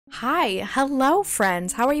Hi, hello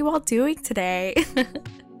friends. How are you all doing today?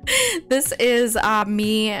 This is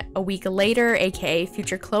me a week later, aka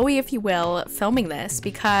future Chloe, if you will, filming this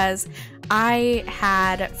because I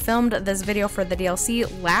had filmed this video for the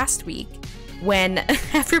DLC last week when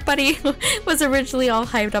everybody was originally all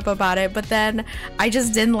hyped up about it, but then I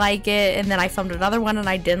just didn't like it, and then I filmed another one and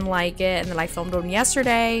I didn't like it, and then I filmed one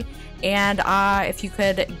yesterday, and if you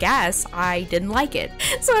could guess, I didn't like it.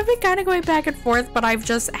 So I've been kind of going back and forth, but I've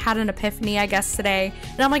just had an epiphany, I guess, today,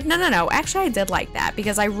 and I'm like, no, actually I did like that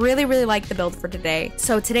because I really like the build for today.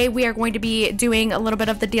 So today we are going to be doing a little bit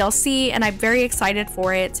of the DLC, and I'm very excited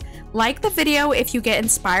for it. Like the video if you get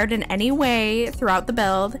inspired in any way throughout the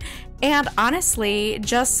build, and honestly,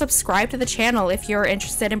 just subscribe to the channel if you're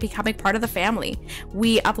interested in becoming part of the family.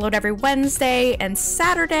 We upload every Wednesday and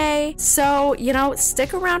Saturday, so, you know,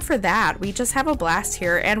 stick around for that. We just have a blast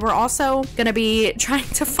here, and we're also gonna be trying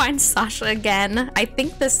to find Sasha again, I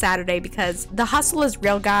think this Saturday, because the hustle is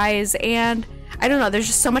real, guys, and I don't know, there's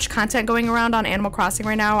just so much content going around on Animal Crossing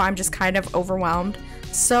right now, I'm just kind of overwhelmed.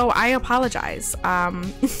 So I apologize.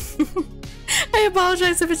 I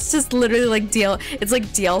apologize if it's just literally like it's like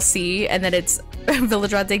DLC and then it's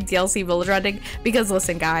village renting, DLC village renting, because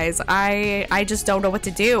listen guys, I just don't know what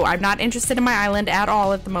to do. I'm not interested in my island at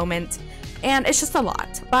all at the moment, and it's just a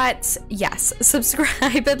lot. But yes,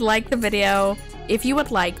 subscribe and like the video if you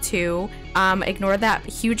would like to. Ignore that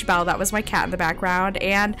huge bell, that was my cat in the background,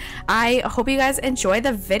 and I hope you guys enjoy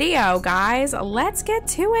the video, guys. Let's get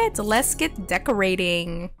to it. Let's get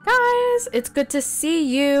decorating. Guys, it's good to see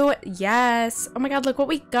you. Yes. Oh my god, look what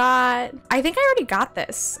we got. I think I already got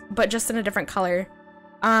this, but just in a different color.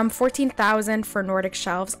 14,000 for Nordic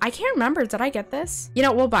shelves. I can't remember, did I get this? You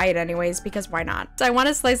know, we'll buy it anyways because why not? I want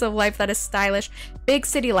a slice of life that is stylish. Big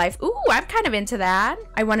city life. Ooh, I'm kind of into that.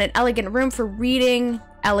 I want an elegant room for reading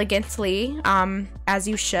elegantly, as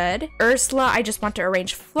you should. Ursula, I just want to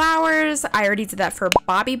arrange flowers. I already did that for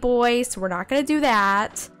Bobby Boy, so we're not gonna do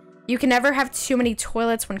that. You can never have too many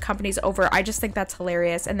toilets when company's over. I just think that's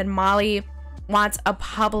hilarious. And then Molly wants a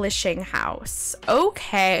publishing house.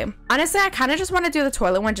 Okay. Honestly, I kind of just want to do the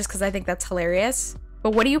toilet one just because I think that's hilarious.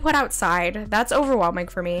 But what do you put outside? That's overwhelming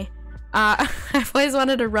for me. I've always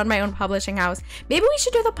wanted to run my own publishing house. Maybe we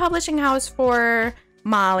should do the publishing house for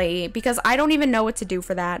Molly because I don't even know what to do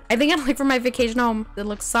for that. I think I'd like for my vacation home, it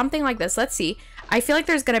looks something like this. Let's see. I feel like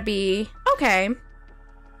there's gonna be... Okay,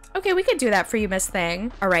 we could do that for you, Miss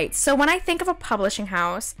Thing. All right, so when I think of a publishing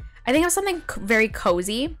house, I think of something very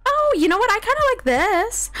cozy. Oh, you know what? I kind of like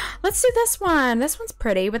this. Let's do this one. This one's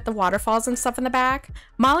pretty with the waterfalls and stuff in the back.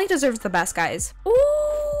 Molly deserves the best, guys.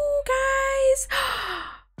 Ooh, guys.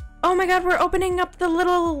 Oh my god, we're opening up the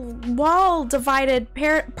little wall divided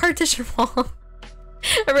partition wall.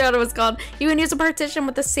 I forgot what it was called. You can use a partition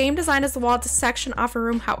with the same design as the wall to section off a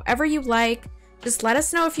room however you like. Just let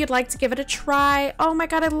us know if you'd like to give it a try. Oh my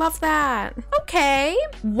god, I love that. Okay.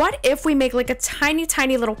 What if we make like a tiny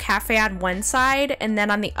little cafe on one side and then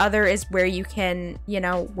on the other is where you can, you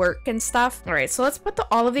know, work and stuff. All right, so let's put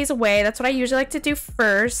all of these away. That's what I usually like to do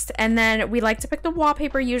first. And then we like to pick the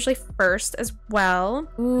wallpaper usually first as well.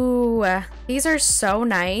 Ooh, these are so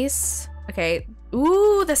nice. Okay.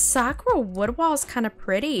 Ooh, the Sakura wood wall is kind of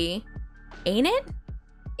pretty. Ain't it?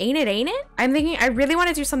 Ain't it? I'm thinking I really want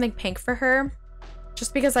to do something pink for her.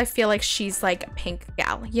 Just because I feel like she's like a pink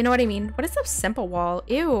gal. You know what I mean? What is the simple wall?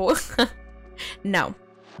 Ew. No.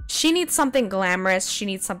 She needs something glamorous. She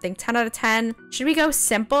needs something 10 out of 10. Should we go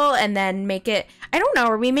simple and then make it... I don't know.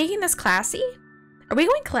 Are we making this classy? Are we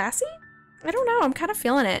going classy? I don't know. I'm kind of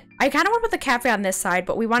feeling it. I kind of want to put the cafe on this side,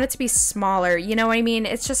 but we want it to be smaller. You know what I mean?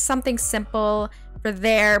 It's just something simple for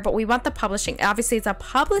there, but we want the publishing. Obviously, it's a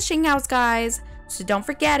publishing house, guys, so don't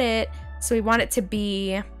forget it. So we want it to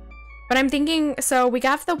be... But I'm thinking, so we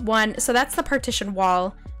got the one, so that's the partition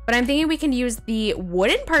wall, but I'm thinking we can use the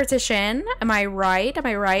wooden partition. Am I right?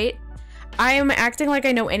 I am acting like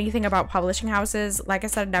I know anything about publishing houses. Like I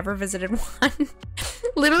said, I've never visited one.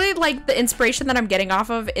 Literally, like, the inspiration that I'm getting off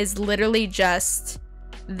of is literally just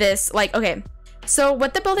this, like, okay. So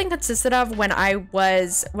what the building consisted of when I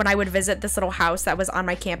would visit this little house that was on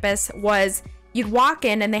my campus was you'd walk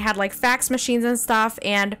in and they had like fax machines and stuff,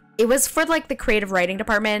 and it was for like the creative writing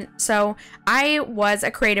department. So I was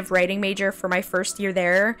a creative writing major for my first year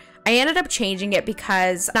there. I ended up changing it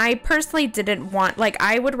because I personally didn't want, like,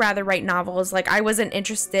 I would rather write novels. Like, I wasn't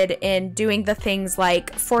interested in doing the things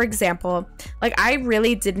like, for example, like, I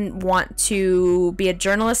really didn't want to be a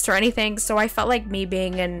journalist or anything. So I felt like me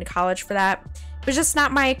being in college for that was just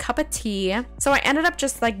not my cup of tea. So I ended up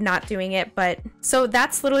just like not doing it. But so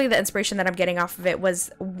that's literally the inspiration that I'm getting off of it was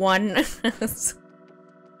one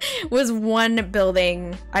was one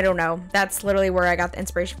building. I don't know. That's literally where I got the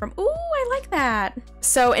inspiration from. Ooh, I like that.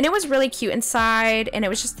 So, and it was really cute inside, and it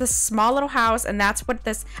was just this small little house, and that's what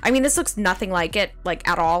this, I mean, this looks nothing like it, like,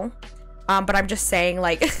 at all. But I'm just saying,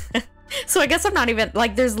 like, so I guess I'm not even,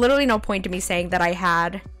 like, there's literally no point to me saying that I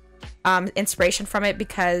had inspiration from it,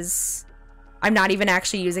 because I'm not even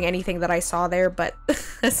actually using anything that I saw there, but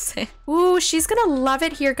ooh, she's gonna love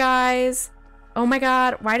it here, guys. Oh my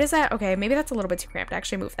god, why does that, okay, maybe that's a little bit too cramped.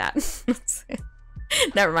 Actually, move that.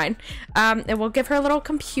 Never mind. And we'll give her a little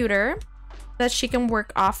computer that she can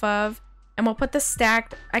work off of, and we'll put the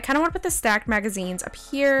stacked, I kind of want to put the stacked magazines up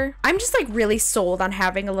here. I'm just like really sold on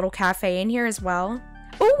having a little cafe in here as well.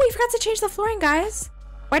 Oh, we forgot to change the flooring, guys.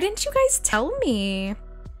 Why didn't you guys tell me?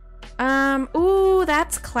 Ooh,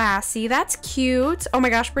 that's classy. That's cute. Oh my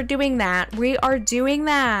gosh, we're doing that. We are doing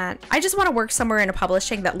that. I just want to work somewhere in a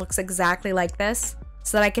publishing that looks exactly like this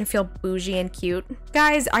so that I can feel bougie and cute.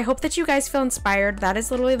 Guys, I hope that you guys feel inspired. That is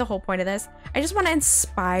literally the whole point of this. I just want to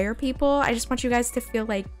inspire people. I just want you guys to feel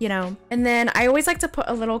like, you know. And then I always like to put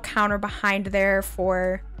a little counter behind there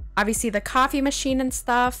for obviously the coffee machine and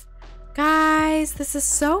stuff. Guys, this is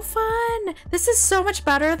so fun. This is so much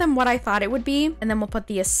better than what I thought it would be. And then we'll put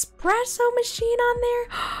the espresso machine on there.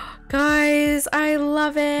 Guys, I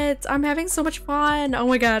love it. I'm having so much fun. Oh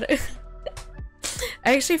my god.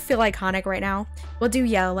 I actually feel iconic right now. We'll do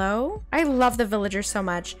yellow. I love the villagers so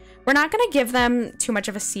much. We're not gonna give them too much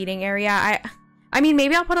of a seating area. I mean,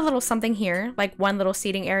 maybe I'll put a little something here, like one little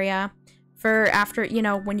seating area for after, you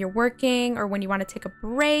know, when you're working or when you want to take a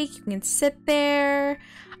break, you can sit there.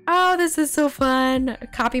 Oh, this is so fun. A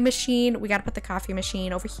copy machine. We gotta put the coffee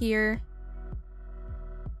machine over here.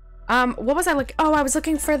 What was I looking? Oh, I was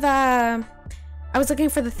looking for the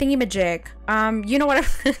thingy-majig. You know what?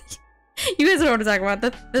 You guys know what I'm talking about.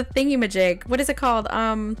 The thingy-majig. What is it called?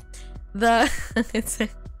 It's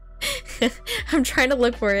I'm trying to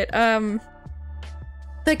look for it.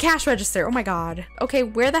 The cash register. Oh my god. Okay,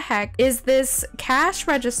 where the heck is this cash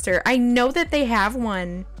register? I know that they have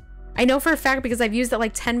one. I know for a fact because I've used it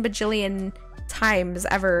like 10 bajillion times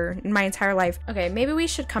ever in my entire life. Okay, maybe we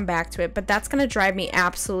should come back to it, but that's gonna drive me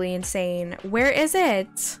absolutely insane. Where is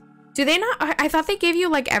it? Do they not? I thought they gave you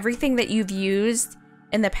like everything that you've used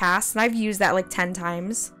in the past, and I've used that like 10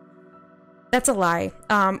 times. That's a lie.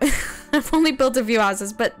 I've only built a few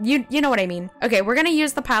houses, but you know what I mean. Okay, we're gonna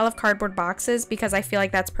use the pile of cardboard boxes because I feel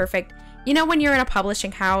like that's perfect. You know, when you're in a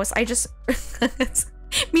publishing house, I just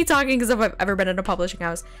me talking because I've ever been in a publishing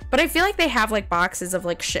house, but I feel like they have like boxes of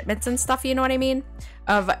like shipments and stuff, you know what I mean,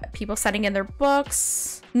 of people sending in their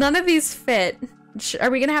books. None of these fit. Are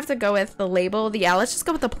we gonna have to go with the label? Yeah, let's just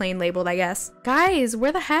go with the plain label, I guess. Guys,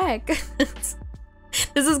 where the heck?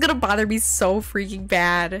 This is gonna bother me so freaking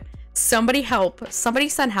bad. Somebody help. Somebody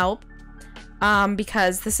send help.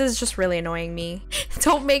 Because this is just really annoying me.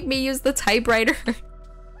 Don't make me use the typewriter.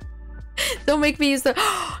 Don't make me use the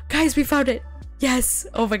guys, we found it. Yes.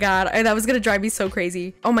 Oh my god. That was gonna drive me so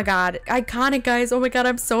crazy. Oh my god. Iconic, guys. Oh my god.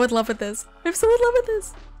 I'm so in love with this. I'm so in love with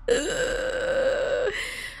this.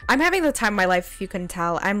 I'm having the time of my life, if you couldn't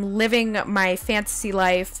tell. I'm living my fantasy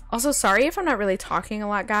life. Also, sorry if I'm not really talking a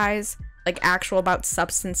lot, guys. Like, actual about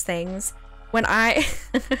substance things. When I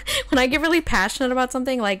when I get really passionate about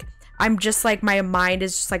something, like, I'm just like, my mind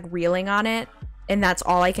is just like reeling on it. And that's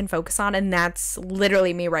all I can focus on. And that's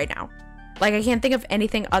literally me right now. Like, I can't think of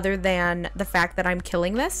anything other than the fact that I'm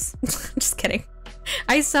killing this. Just kidding.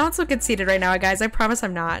 I sound so conceited right now, guys. I promise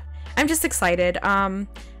I'm not. I'm just excited. I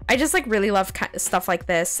just like really love stuff like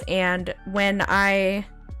this. And when I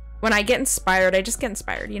get inspired, I just get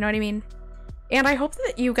inspired. You know what I mean? And I hope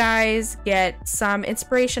that you guys get some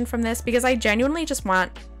inspiration from this, because I genuinely just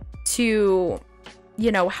want to, you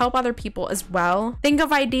know, help other people as well. Think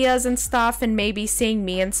of ideas and stuff, and maybe seeing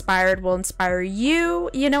me inspired will inspire you.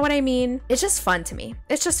 You know what I mean? It's just fun to me.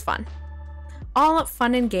 It's just fun. All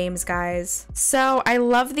fun and games, guys. So I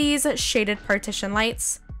love these shaded partition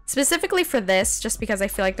lights, specifically for this, just because I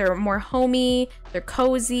feel like they're more homey, they're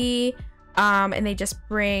cozy, and they just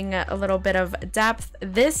bring a little bit of depth.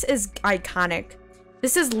 This is iconic.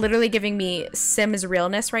 This is literally giving me Sims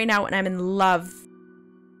realness right now, and I'm in love.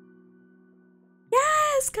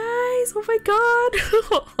 Yes, guys. Oh my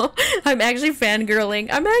god. I'm actually fangirling.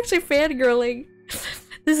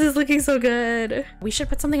 This is looking so good. We should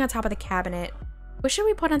put something on top of the cabinet. What should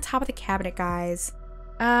we put on top of the cabinet, guys?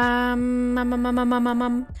 Me.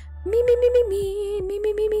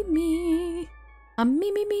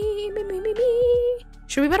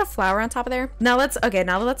 Should we put a flower on top of there? Now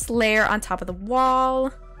let's layer on top of the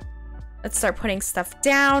wall. Let's start putting stuff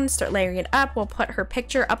down, start layering it up. We'll put her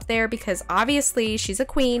picture up there because obviously she's a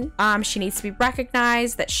queen. She needs to be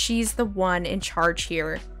recognized that she's the one in charge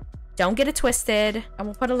here. Don't get it twisted. And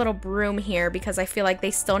we'll put a little broom here because I feel like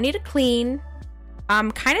they still need to clean.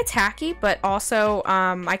 Kind of tacky, but also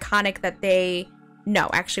iconic that they... No,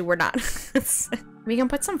 actually we're not. We can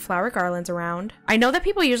put some flower garlands around. I know that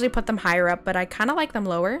people usually put them higher up, but I kind of like them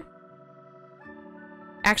lower.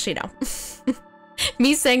 Actually, no.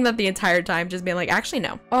 Me saying that the entire time, just being like, actually,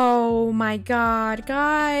 no. Oh my god,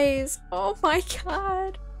 guys. Oh my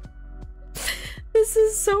god. This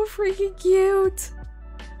is so freaking cute.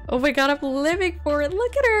 Oh my god, I'm living for it.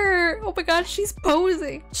 Look at her. Oh my god, she's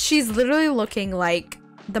posing. She's literally looking like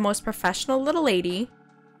the most professional little lady.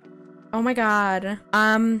 Oh my god.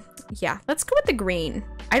 Yeah, let's go with the green.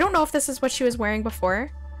 I don't know if this is what she was wearing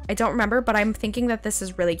before. I don't remember, but I'm thinking that this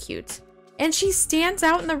is really cute. And she stands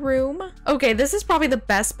out in the room. Okay, this is probably the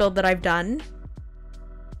best build that I've done.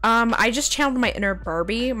 I just channeled my inner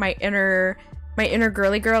Barbie, my inner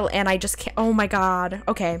girly girl, and I just can't. Oh my god.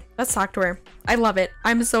 Okay, let's talk to her. I love it.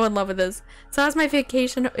 I'm so in love with this. So how's my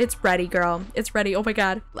vacation? It's ready, girl. It's ready. Oh my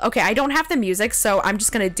god. Okay, I don't have the music, so I'm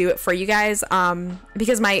just gonna do it for you guys.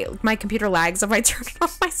 Because my computer lags if I turn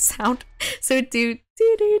off my sound. So do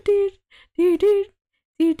do do do do do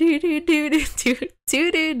do do do do do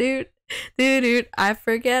do do do. Doo-doo. I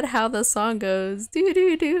forget how the song goes.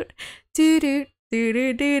 Doo-doo-doo. Doo-doo.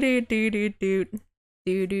 Doo-doo-doo-doo. Doo-doo-doo.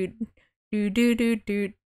 Doo-doo.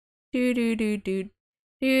 Doo-doo-doo-doo. Doo-doo-doo-doo.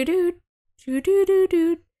 Doo-doo.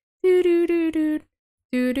 Doo-doo-doo-doo. Doo-doo-doo-doo.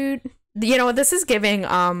 Doo-doo. You know, this is giving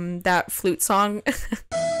that flute song.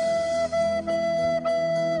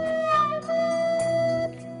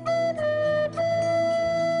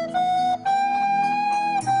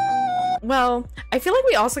 Well, I feel like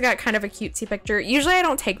we also got kind of a cutesy picture. Usually I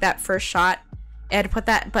don't take that first shot and put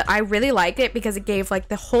that, but I really liked it because it gave like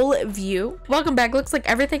the whole view. Welcome back. Looks like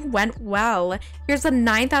everything went well. Here's a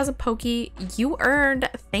 9,000 Pokey you earned.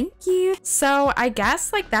 Thank you. So I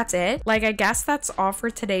guess like that's it. Like I guess that's all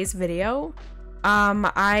for today's video.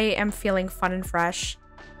 I am feeling fun and fresh.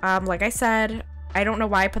 Like I said, I don't know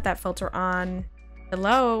why I put that filter on.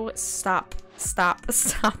 Hello, stop. Stop,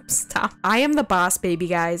 stop, stop. I am the boss, baby,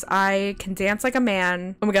 guys. I can dance like a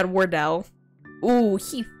man. Oh my god, Wardell. Ooh,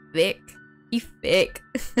 he thick. He thick.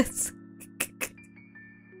 I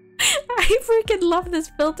freaking love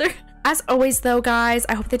this filter. As always, though, guys,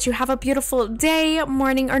 I hope that you have a beautiful day,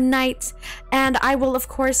 morning, or night. And I will, of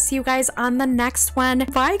course, see you guys on the next one.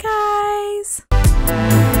 Bye, guys.